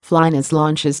Flynas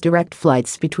launches direct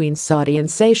flights between Saudi and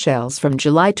Seychelles from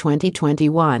July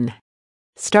 2021.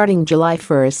 Starting July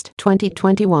 1,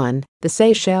 2021, the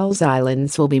Seychelles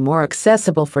Islands will be more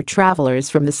accessible for travelers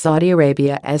from Saudi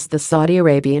Arabia as the Saudi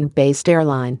Arabian-based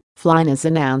airline, Flynas,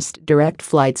 announced direct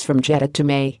flights from Jeddah to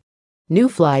May. New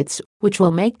flights, which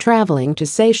will make traveling to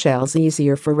Seychelles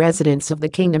easier for residents of the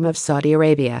Kingdom of Saudi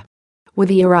Arabia. With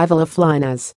the arrival of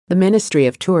Flynas, the Ministry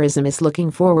of Tourism is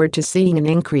looking forward to seeing an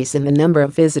increase in the number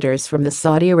of visitors from the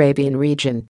Saudi Arabian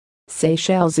region.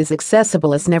 Seychelles is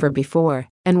accessible as never before,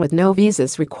 and with no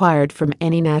visas required from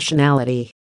any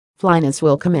nationality. Flynas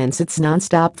will commence its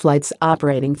non-stop flights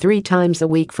operating 3 times a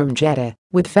week from Jeddah,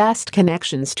 with fast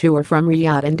connections to or from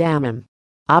Riyadh and Dammam.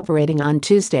 Operating on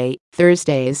Tuesday,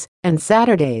 Thursdays, and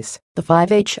Saturdays, the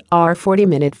 5HR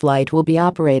 40-minute flight will be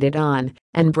operated on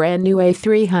and brand new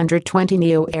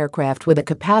A320neo aircraft with a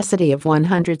capacity of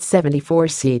 174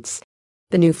 seats.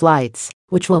 The new flights,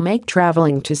 which will make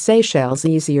traveling to Seychelles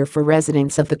easier for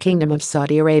residents of the Kingdom of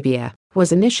Saudi Arabia,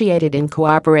 was initiated in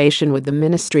cooperation with the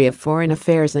Ministry of Foreign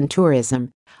Affairs and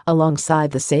Tourism,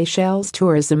 alongside the Seychelles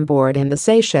Tourism Board and the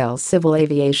Seychelles Civil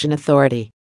Aviation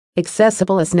Authority.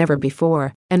 Accessible as never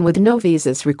before, and with no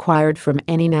visas required from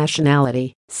any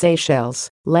nationality, Seychelles,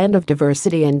 land of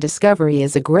diversity and discovery,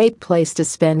 is a great place to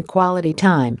spend quality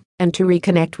time and to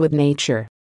reconnect with nature.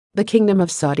 The Kingdom of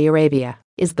Saudi Arabia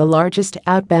is the largest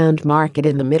outbound market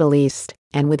in the Middle East,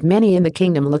 and with many in the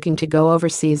kingdom looking to go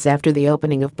overseas after the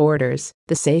opening of borders,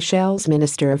 the Seychelles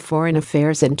Minister of Foreign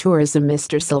Affairs and Tourism,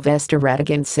 Mr. Sylvester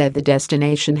Ratigan, said the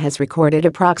destination has recorded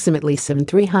approximately some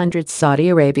 300 Saudi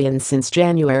Arabians since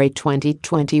January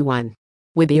 2021.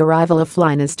 With the arrival of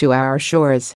Flynas to our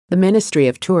shores, the Ministry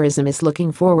of Tourism is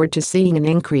looking forward to seeing an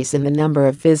increase in the number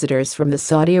of visitors from the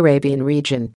Saudi Arabian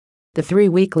region. The 3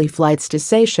 weekly flights to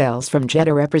Seychelles from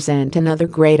Jeddah represent another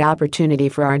great opportunity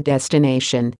for our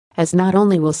destination, as not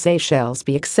only will Seychelles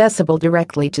be accessible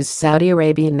directly to Saudi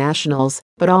Arabian nationals,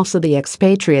 but also the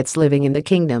expatriates living in the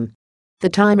kingdom. The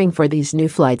timing for these new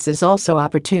flights is also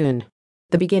opportune.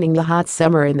 The beginning the hot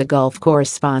summer in the Gulf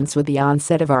corresponds with the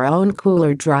onset of our own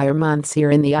cooler, drier months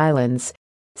here in the islands.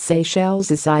 Seychelles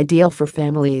is ideal for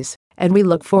families, and we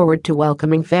look forward to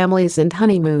welcoming families and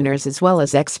honeymooners as well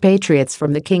as expatriates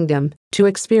from the kingdom to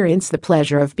experience the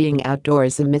pleasure of being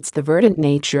outdoors amidst the verdant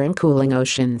nature and cooling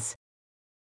oceans.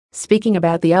 Speaking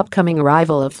about the upcoming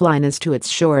arrival of Flynas to its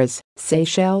shores,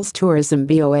 Seychelles Tourism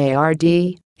Board,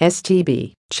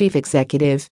 STB, Chief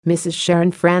Executive, Mrs.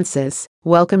 Sharon Francis,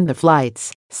 welcomed the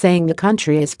flights, saying the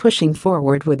country is pushing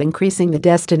forward with increasing the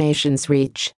destination's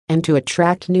reach and to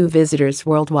attract new visitors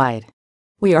worldwide.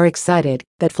 We are excited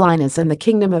that Flynas and the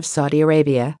Kingdom of Saudi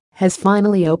Arabia has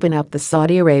finally opened up the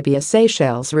Saudi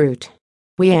Arabia-Seychelles route.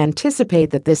 We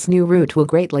anticipate that this new route will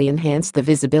greatly enhance the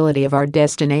visibility of our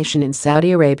destination in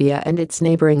Saudi Arabia and its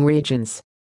neighboring regions.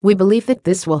 We believe that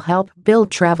this will help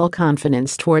build travel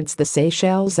confidence towards the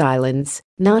Seychelles Islands.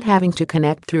 Not having to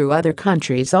connect through other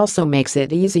countries also makes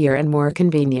it easier and more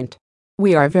convenient.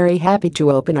 We are very happy to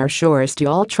open our shores to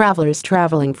all travelers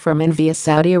traveling from and via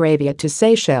Saudi Arabia to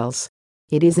Seychelles.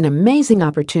 It is an amazing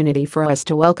opportunity for us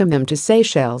to welcome them to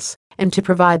Seychelles and to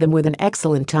provide them with an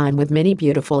excellent time with many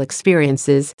beautiful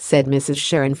experiences, said Mrs.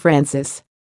 Sharon Francis.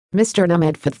 Mr.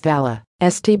 Ahmed Fathallah,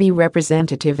 STB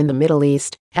representative in the Middle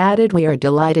East, added, "We are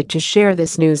delighted to share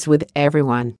this news with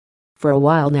everyone. For a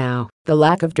while now, the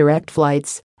lack of direct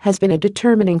flights has been a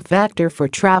determining factor for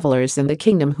travelers in the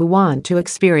kingdom who want to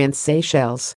experience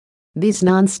Seychelles. These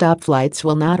non-stop flights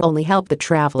will not only help the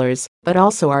travelers, but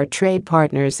also our trade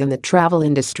partners in the travel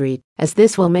industry, as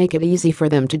this will make it easy for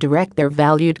them to direct their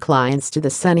valued clients to the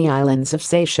sunny islands of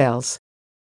Seychelles."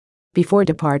 Before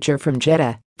departure from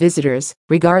Jeddah, visitors,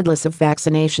 regardless of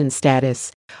vaccination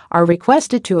status, are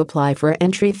requested to apply for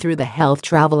entry through the Health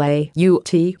Travel HTA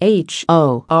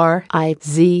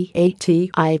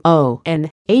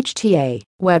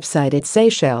website at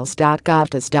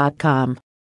seychelles.govtas.com.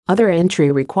 Other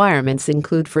entry requirements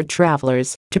include for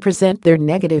travelers to present their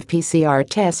negative PCR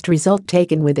test result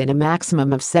taken within a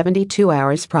maximum of 72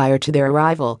 hours prior to their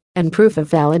arrival, and proof of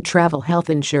valid travel health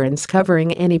insurance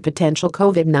covering any potential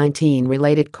COVID-19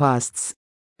 related costs.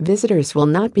 Visitors will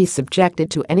not be subjected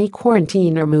to any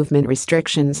quarantine or movement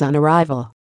restrictions on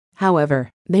arrival. However,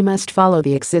 they must follow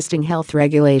the existing health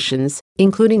regulations,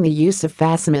 including the use of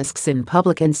face masks in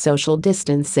public and social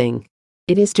distancing.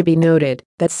 It is to be noted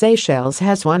that Seychelles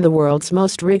has one of the world's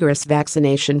most rigorous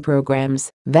vaccination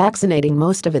programs, vaccinating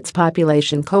most of its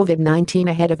population COVID-19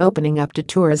 ahead of opening up to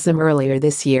tourism earlier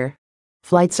this year.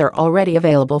 Flights are already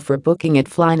available for booking at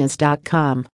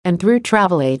flynas.com and through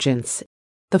travel agents.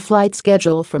 The flight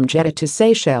schedule from Jeddah to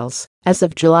Seychelles, as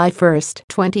of July 1,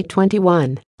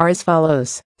 2021, are as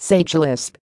follows.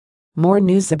 Seychelles. More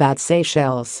news about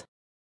Seychelles.